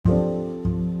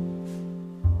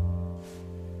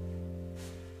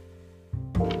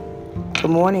Good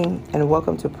morning and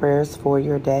welcome to Prayers for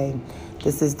Your Day.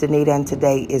 This is Danita and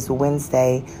today is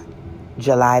Wednesday,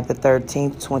 July the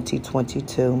 13th,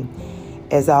 2022.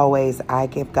 As always, I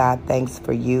give God thanks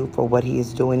for you, for what He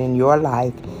is doing in your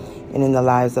life and in the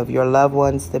lives of your loved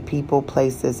ones, the people,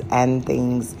 places, and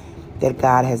things that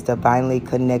God has divinely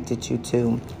connected you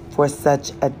to for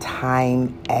such a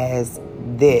time as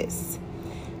this.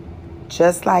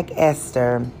 Just like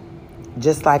Esther,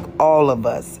 just like all of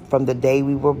us, from the day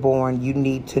we were born, you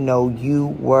need to know you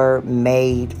were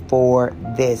made for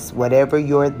this. Whatever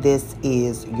your this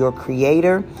is, your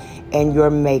creator and your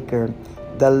maker,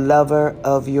 the lover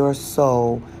of your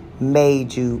soul,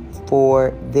 made you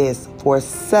for this, for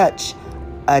such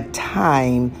a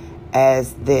time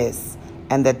as this.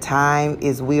 And the time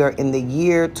is, we are in the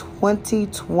year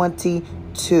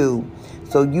 2022.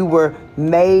 So you were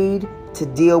made to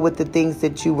deal with the things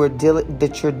that you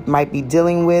might be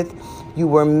dealing with. You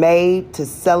were made to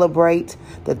celebrate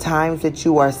the times that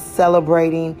you are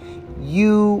celebrating.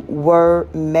 You were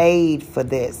made for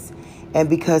this. And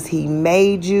because He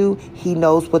made you, He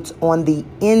knows what's on the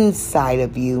inside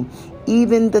of you.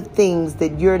 Even the things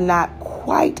that you're not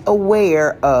quite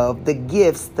aware of, the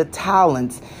gifts, the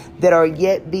talents that are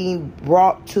yet being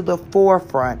brought to the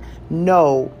forefront.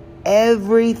 Know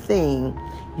everything.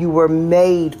 You were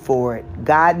made for it.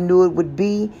 God knew it would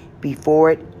be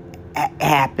before it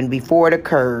happened, before it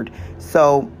occurred.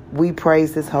 So we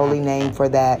praise His holy name for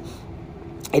that.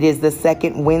 It is the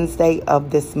second Wednesday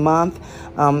of this month.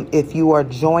 If you are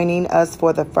joining us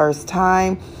for the first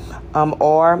time,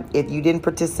 or if you didn't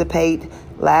participate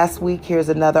last week, here's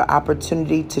another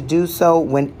opportunity to do so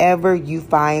whenever you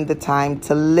find the time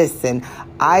to listen.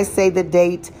 I say the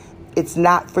date. It's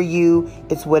not for you.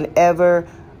 It's whenever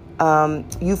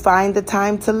you find the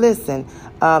time to listen,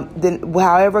 then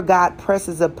however God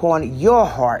presses upon your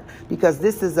heart, because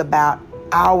this is about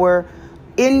our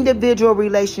individual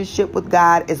relationship with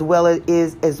God as well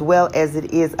as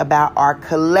it is about our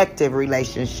collective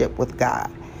relationship with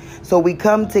God. So we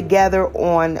come together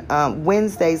on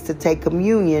Wednesdays to take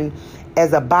communion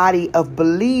as a body of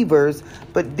believers,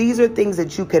 but these are things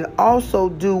that you can also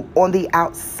do on the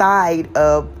outside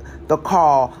of the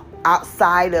call,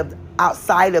 outside of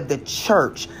the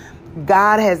church.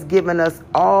 God has given us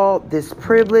all this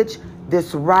privilege,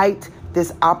 this right,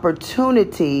 this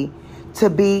opportunity to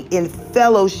be in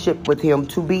fellowship with Him,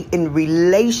 to be in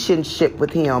relationship with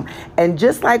Him. And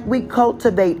just like we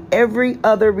cultivate every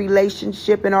other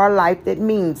relationship in our life that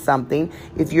means something,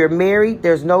 if you're married,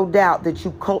 there's no doubt that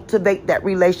you cultivate that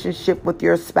relationship with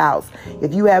your spouse.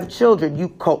 If you have children, you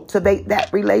cultivate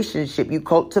that relationship. You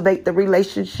cultivate the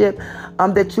relationship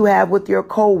that you have with your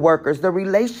co-workers. The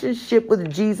relationship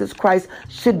with Jesus Christ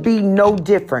should be no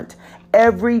different.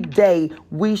 Every day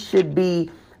we should be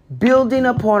building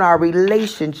upon our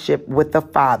relationship with the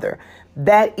Father.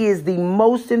 That is the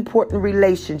most important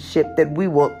relationship that we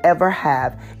will ever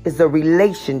have, is a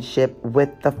relationship with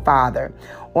the Father.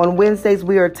 On Wednesdays,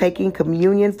 we are taking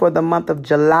communion for the month of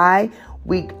July.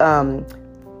 We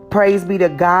praise be to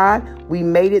God. We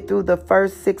made it through the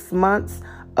first 6 months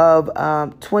of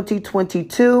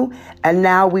 2022, and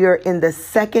now we are in the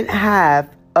second half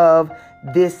of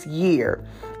this year.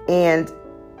 And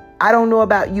I don't know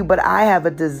about you, but I have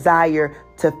a desire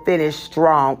to finish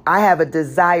strong. I have a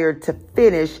desire to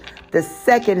finish the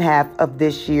second half of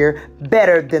this year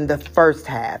better than the first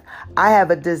half. I have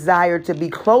a desire to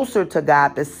be closer to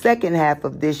God the second half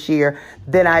of this year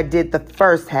than I did the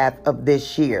first half of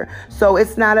this year. So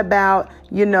it's not about,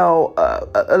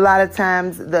 a lot of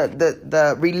times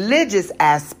the religious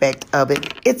aspect of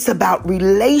it. It's about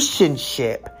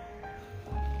relationship.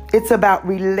 It's about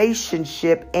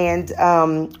relationship. And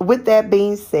with that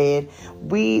being said,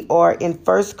 we are in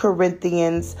 1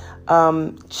 Corinthians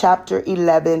chapter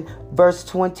 11, verse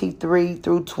 23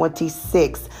 through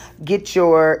 26. Get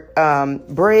your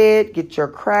bread, get your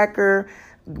cracker,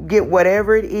 get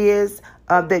whatever it is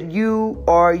that you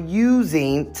are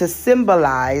using to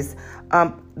symbolize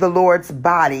the Lord's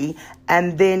body,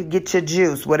 and then get your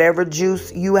juice, whatever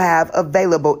juice you have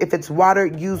available. If it's water,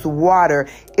 use water.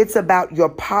 It's about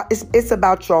it's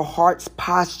about your heart's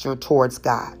posture towards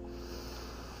God.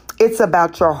 It's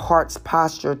about your heart's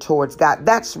posture towards God.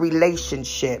 That's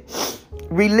relationship.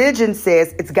 Religion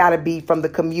says it's got to be from the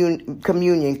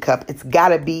communion cup. It's got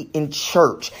to be in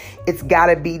church. It's got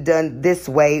to be done this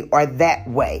way or that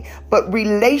way. But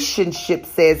relationship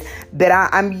says that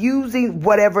I'm using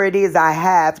whatever it is I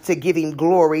have to give Him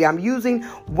glory. I'm using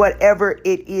whatever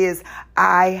it is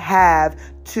I have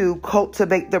to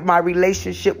cultivate my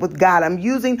relationship with God. I'm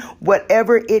using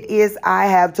whatever it is I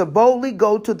have to boldly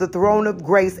go to the throne of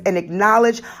grace and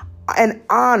acknowledge and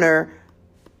honor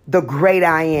the great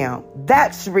I am.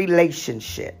 That's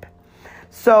relationship.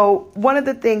 So one of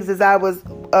the things as I was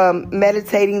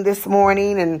meditating this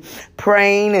morning and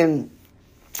praying and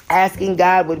asking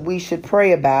God what we should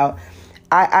pray about,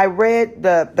 I read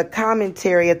the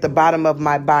commentary at the bottom of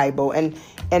my Bible, and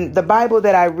the Bible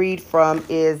that I read from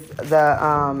is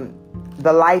the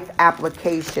Life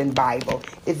Application Bible.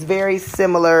 It's very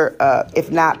similar, if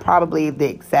not probably the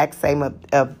exact same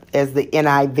as the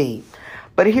NIV.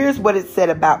 But here's what it said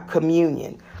about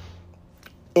communion.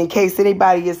 In case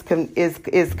anybody is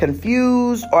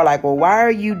confused or like, well, why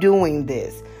are you doing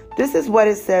this? This is what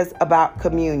it says about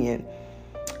communion.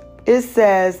 It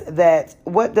says that,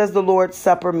 what does the Lord's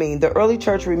Supper mean? The early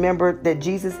church remembered that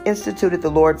Jesus instituted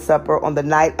the Lord's Supper on the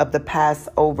night of the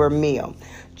Passover meal.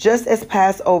 Just as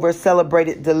Passover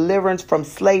celebrated deliverance from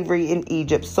slavery in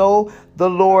Egypt, so the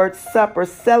Lord's Supper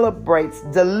celebrates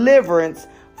deliverance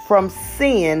from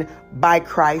sin by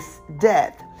Christ's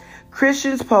death.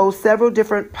 Christians pose several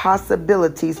different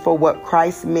possibilities for what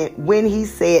Christ meant when he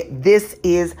said, "This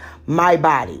is my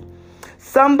body."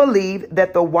 Some believe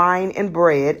that the wine and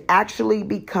bread actually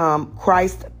become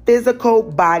Christ's physical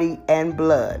body and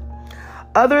blood.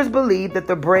 Others believe that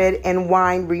the bread and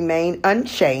wine remain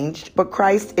unchanged, but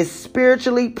Christ is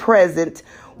spiritually present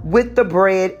with the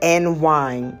bread and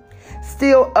wine.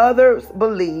 Still, others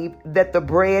believe that the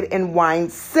bread and wine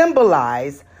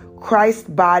symbolize Christ's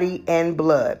body and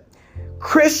blood.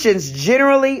 Christians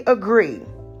generally agree,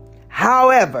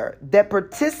 however, that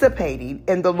participating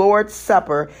in the Lord's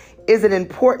Supper is an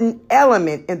important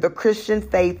element in the Christian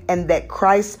faith, and that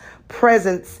Christ's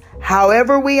presence,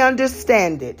 however we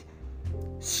understand it,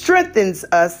 strengthens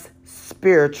us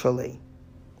spiritually.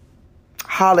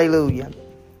 Hallelujah.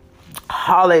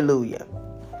 Hallelujah.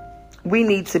 We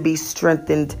need to be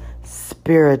strengthened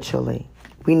spiritually.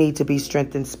 We need to be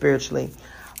strengthened spiritually.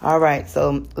 All right,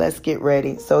 so let's get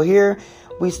ready. So here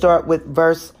we start with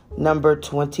verse number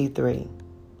 23.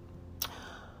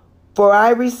 For I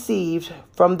received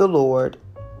from the Lord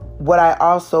what I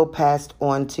also passed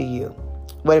on to you.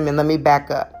 Wait a minute, let me back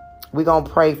up. We're going to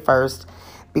pray first,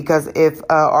 because if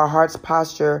our heart's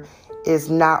posture is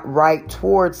not right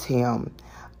towards him,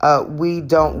 we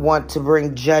don't want to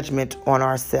bring judgment on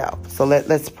ourselves. So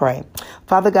let's pray.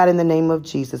 Father God, in the name of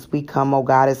Jesus, we come, oh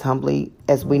God, as humbly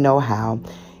as we know how,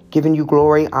 giving you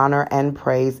glory, honor, and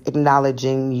praise,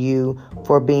 acknowledging you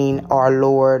for being our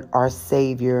Lord, our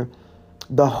Savior,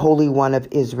 the Holy One of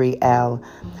Israel.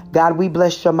 God, we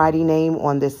bless your mighty name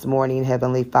on this morning,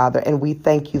 Heavenly Father, and we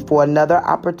thank you for another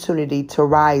opportunity to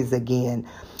rise again.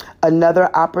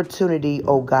 Another opportunity,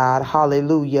 oh God,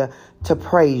 hallelujah, to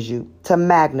praise you, to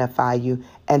magnify you,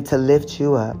 and to lift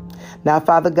you up. Now,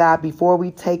 Father God, before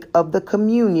we take of the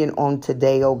communion on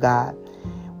today, oh God,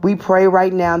 we pray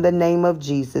right now in the name of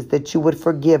Jesus that you would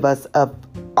forgive us of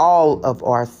all of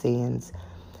our sins.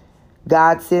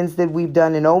 God, sins that we've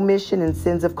done in omission and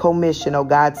sins of commission, oh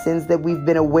God, sins that we've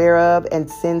been aware of and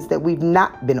sins that we've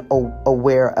not been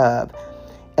aware of.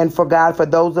 And for God, for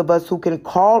those of us who can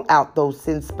call out those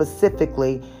sins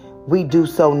specifically, we do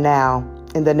so now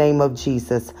in the name of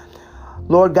Jesus.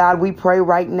 Lord God, we pray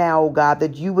right now, oh God,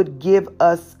 that you would give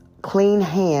us clean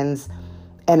hands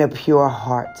and a pure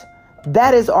heart.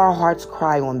 That is our heart's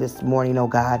cry on this morning, oh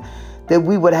God, that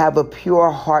we would have a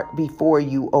pure heart before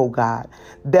you, oh God,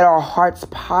 that our heart's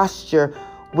posture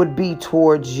would be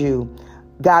towards you.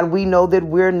 God, we know that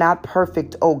we're not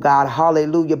perfect, oh God,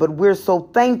 hallelujah, but we're so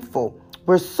thankful.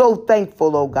 We're so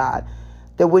thankful, oh God,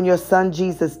 that when your son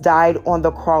Jesus died on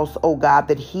the cross, oh God,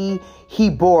 that he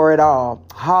bore it all.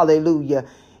 Hallelujah.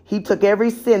 He took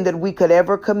every sin that we could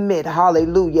ever commit.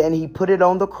 Hallelujah. And he put it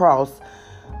on the cross.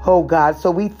 Oh God,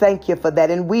 so we thank you for that.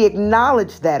 And we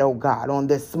acknowledge that, oh God, on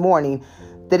this morning,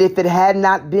 that if it had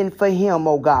not been for him,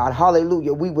 oh God,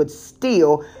 hallelujah, we would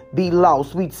still be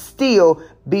lost. We'd still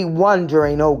be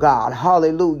wondering, oh God,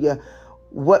 hallelujah,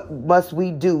 what must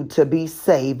we do to be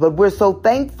saved? But we're so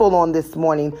thankful on this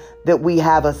morning that we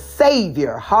have a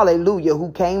Savior, hallelujah,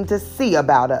 who came to see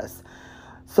about us.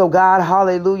 So God,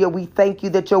 hallelujah, we thank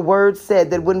you that your word said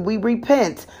that when we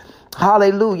repent,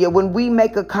 hallelujah, when we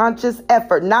make a conscious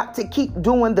effort not to keep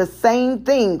doing the same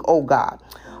thing, oh God,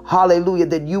 hallelujah,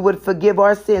 that you would forgive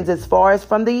our sins as far as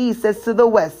from the east as to the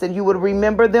west, and you would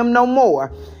remember them no more.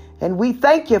 And we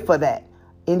thank you for that.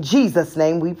 In Jesus'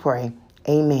 name we pray.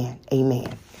 Amen.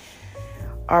 Amen.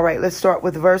 All right, let's start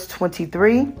with verse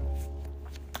 23.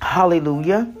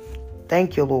 Hallelujah.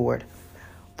 Thank you, Lord.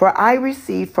 For I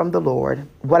received from the Lord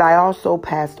what I also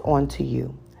passed on to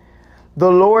you.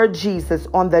 The Lord Jesus,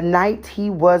 on the night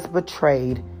he was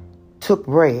betrayed, took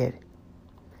bread.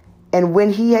 And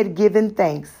when he had given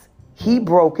thanks, he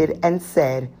broke it and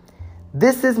said,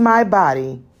 This is my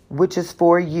body, which is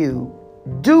for you.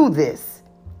 Do this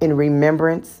in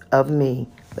remembrance of me.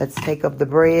 Let's take up the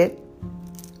bread.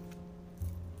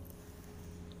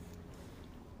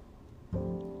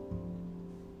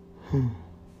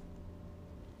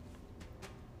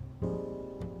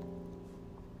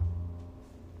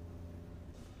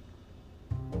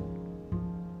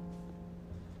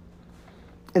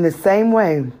 In the same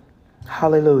way,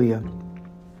 hallelujah.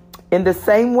 In the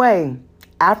same way,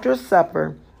 after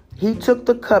supper, he took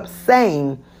the cup,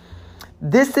 saying,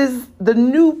 "This is the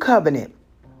new covenant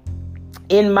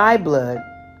in my blood.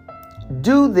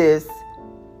 Do this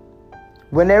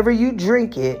whenever you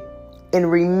drink it in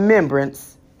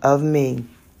remembrance of me."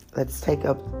 Let's take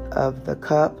up of the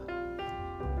cup.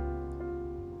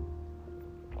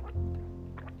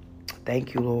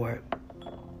 Thank you, Lord.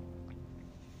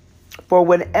 For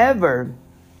whenever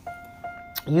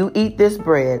you eat this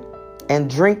bread and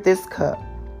drink this cup,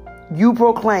 you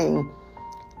proclaim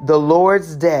the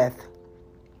Lord's death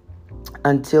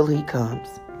until he comes.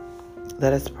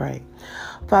 Let us pray.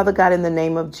 Father God, in the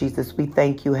name of Jesus, we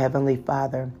thank you, Heavenly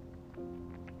Father.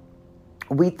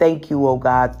 We thank you, oh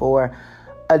God, for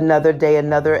another day,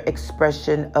 another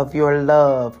expression of your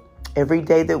love. Every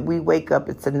day that we wake up,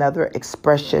 it's another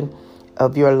expression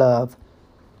of your love.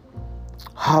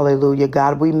 Hallelujah.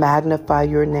 God, we magnify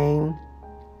your name,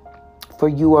 for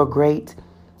you are great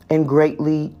and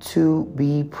greatly to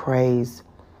be praised.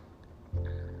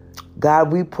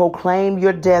 God, we proclaim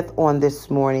your death on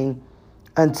this morning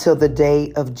until the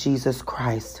day of Jesus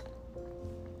Christ.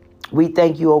 We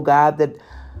thank you, oh God, that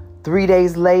 3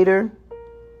 days later,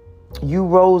 you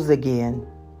rose again.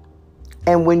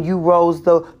 And when you rose,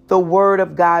 the word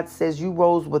of God says you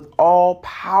rose with all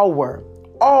power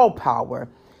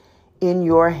in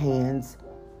your hands.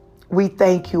 We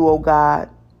thank you, oh God,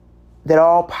 that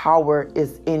all power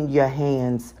is in your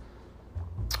hands.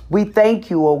 We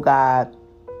thank you, oh God,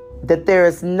 that there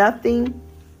is nothing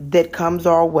that comes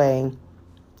our way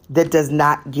that does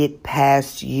not get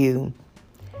past you.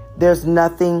 There's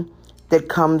nothing that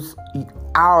comes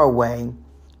our way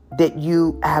that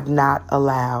you have not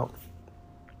allowed.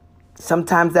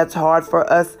 Sometimes that's hard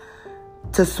for us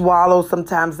to swallow.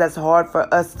 Sometimes that's hard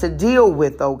for us to deal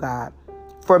with, oh God.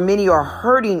 For many are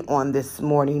hurting on this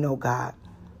morning, oh God.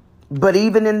 But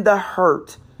even in the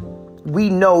hurt, we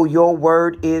know your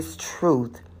word is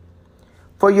truth.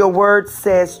 For your word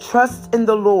says, trust in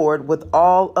the Lord with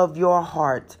all of your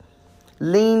heart.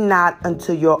 Lean not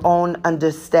unto your own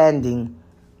understanding.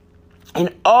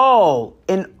 In all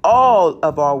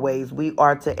of our ways, we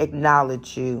are to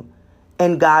acknowledge you.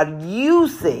 And God, you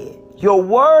said, your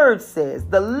word says,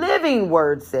 the living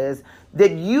word says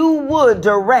that you would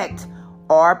direct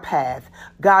our path.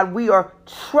 God, we are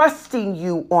trusting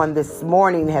you on this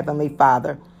morning, Heavenly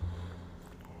Father.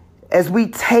 As we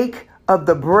take of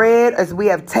the bread, as we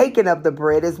have taken of the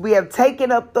bread, as we have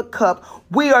taken up the cup,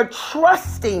 we are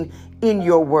trusting in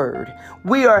your word.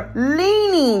 We are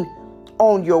leaning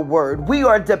on your word. We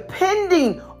are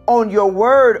depending on your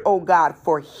word, oh God,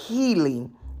 for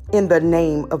healing in the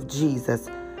name of Jesus.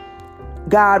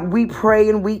 God, we pray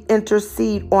and we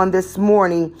intercede on this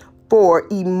morning for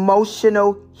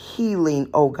emotional healing,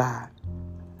 oh God.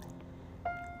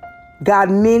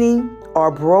 God, many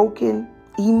are broken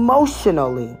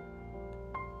emotionally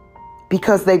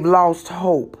because they've lost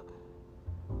hope.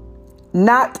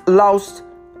 Not lost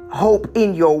hope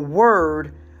in your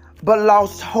word, but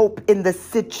lost hope in the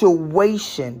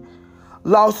situation.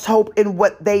 Lost hope in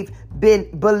what they've been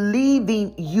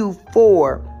believing you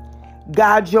for.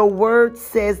 God, your word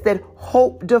says that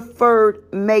hope deferred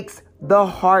makes the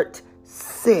heart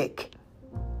sick.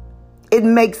 It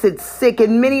makes it sick,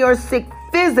 and many are sick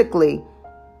physically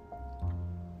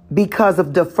because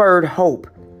of deferred hope.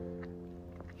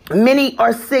 Many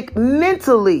are sick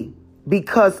mentally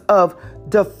because of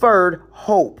deferred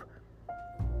hope.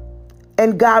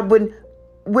 And God,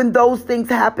 when those things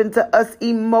happen to us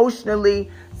emotionally,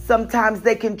 sometimes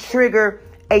they can trigger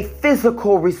a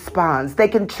physical response. They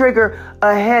can trigger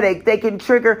a headache. They can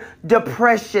trigger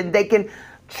depression. They can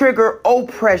trigger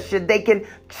oppression. They can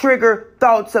trigger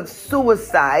thoughts of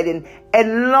suicide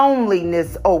and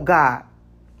loneliness, oh God.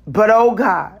 But oh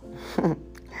God,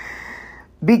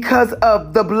 because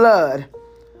of the blood,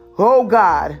 oh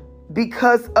God,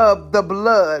 because of the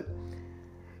blood,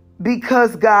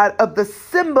 because, God, of the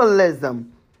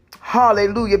symbolism,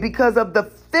 hallelujah, because of the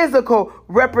physical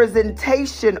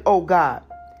representation, oh God,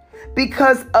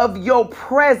 because of your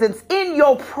presence. In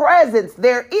your presence,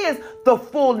 there is the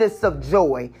fullness of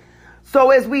joy. So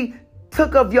as we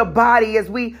took of your body, as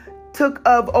we took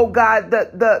of, oh God,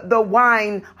 the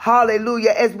wine,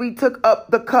 hallelujah, as we took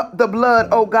up the cup, the blood,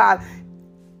 oh God,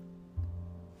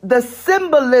 the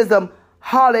symbolism,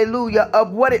 hallelujah,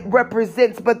 of what it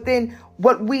represents, but then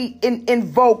what we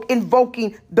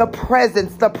invoking the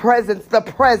presence,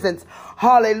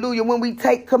 hallelujah. When we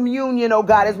take communion, oh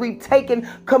God, as we've taken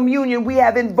communion, we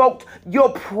have invoked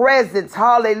your presence,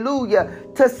 hallelujah,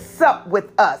 to sup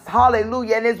with us,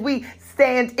 hallelujah. And as we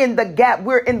stand in the gap,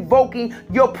 we're invoking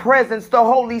your presence, the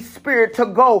Holy Spirit, to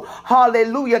go,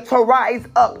 hallelujah, to rise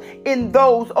up in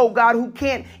those, oh God, who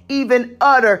can't even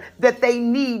utter that they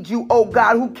need you, oh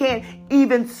God, who can't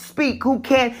even speak, who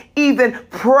can't even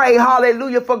pray,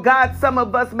 hallelujah. For God, some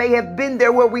of us may have been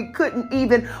there where we couldn't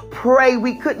even pray,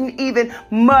 we couldn't even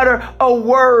mutter a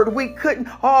word,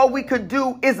 all we could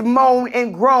do is moan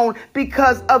and groan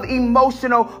because of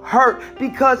emotional hurt,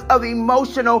 because of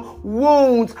emotional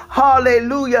wounds,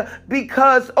 hallelujah,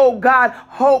 because, oh God,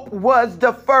 hope was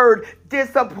deferred,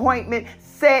 disappointment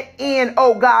set in,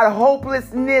 oh God,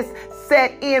 hopelessness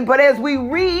set in. But as we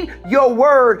read your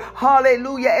word,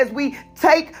 hallelujah, as we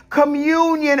take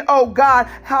communion, oh God,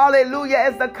 hallelujah,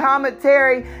 as the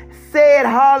commentary said,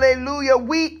 hallelujah,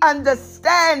 we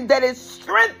understand that it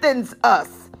strengthens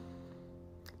us,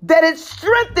 that it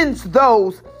strengthens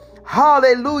those,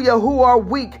 hallelujah, who are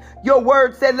weak. Your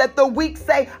word said, let the weak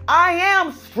say, I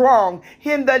am strong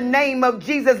in the name of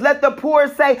Jesus. Let the poor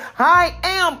say, I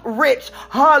am rich.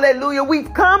 Hallelujah.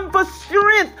 We've come for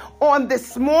strength on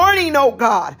this morning, oh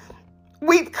God.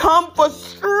 We've come for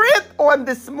strength on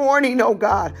this morning, oh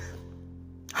God.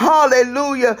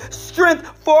 Hallelujah. Strength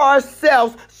for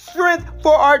ourselves, strength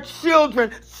for our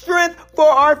children, strength for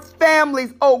our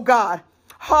families, oh God.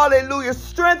 Hallelujah.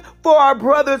 Strength for our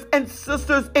brothers and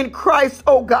sisters in Christ,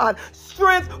 oh God.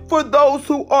 Strength for those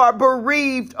who are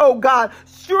bereaved, oh God.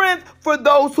 Strength for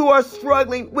those who are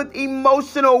struggling with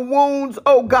emotional wounds,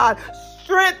 oh God.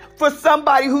 Strength for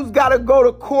somebody who's got to go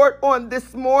to court on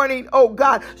this morning, oh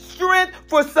God. Strength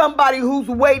for somebody who's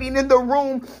waiting in the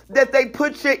room that they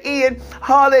put you in,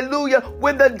 hallelujah,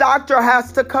 when the doctor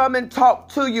has to come and talk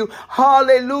to you,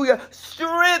 hallelujah.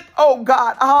 Strength, oh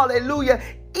God, hallelujah,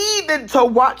 even to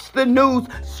watch the news,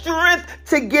 strength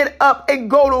to get up and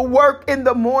go to work in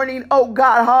the morning, oh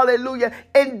God, hallelujah,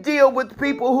 and deal with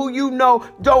people who you know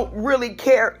don't really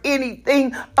care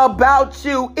anything about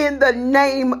you in the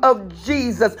name of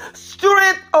Jesus.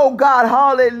 Strength, oh God,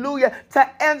 hallelujah, to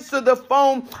answer the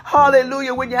phone,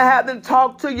 hallelujah, when you haven't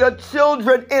talked to your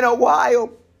children in a while,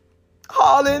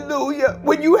 hallelujah,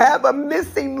 when you have a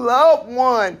missing loved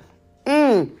one.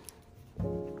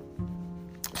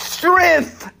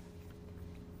 Strength.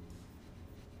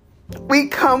 We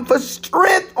come for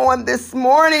strength on this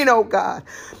morning, oh God.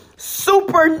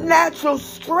 Supernatural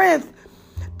strength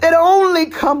that only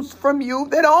comes from you,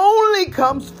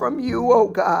 oh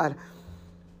God.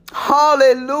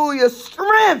 Hallelujah.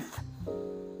 Strength.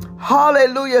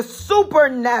 Hallelujah.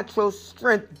 Supernatural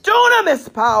strength.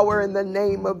 Dunamis power in the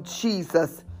name of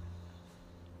Jesus.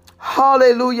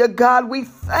 Hallelujah. God, we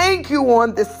thank you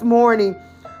on this morning.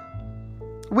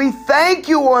 We thank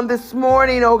you on this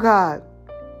morning, oh God.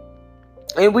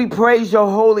 And we praise your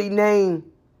holy name.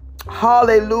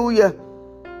 Hallelujah.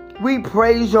 We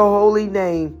praise your holy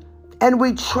name. And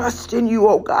we trust in you,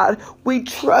 oh God. We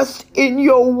trust in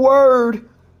your word.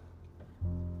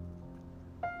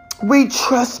 We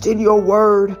trust in your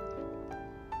word.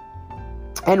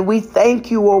 And we thank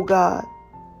you, oh God.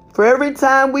 For every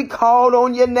time we called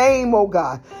on your name, oh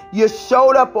God, you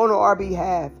showed up on our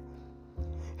behalf.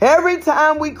 Every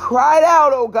time we cried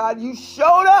out, oh God, you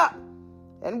showed up.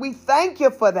 And we thank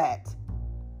you for that.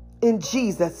 In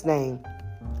Jesus' name,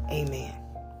 amen.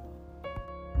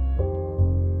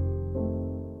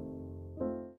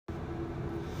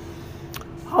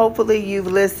 Hopefully you've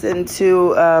listened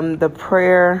to the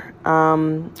prayer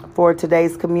for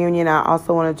today's communion. I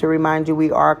also wanted to remind you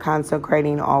we are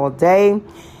consecrating all day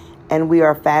and we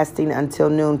are fasting until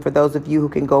noon. For those of you who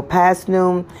can go past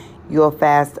noon, you'll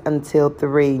fast until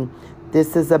 3.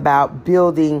 This is about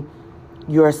building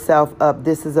yourself up.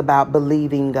 This is about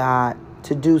believing God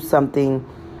to do something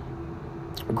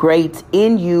great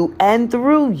in you and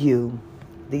through you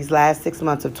these last 6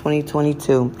 months of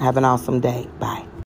 2022. Have an awesome day. Bye.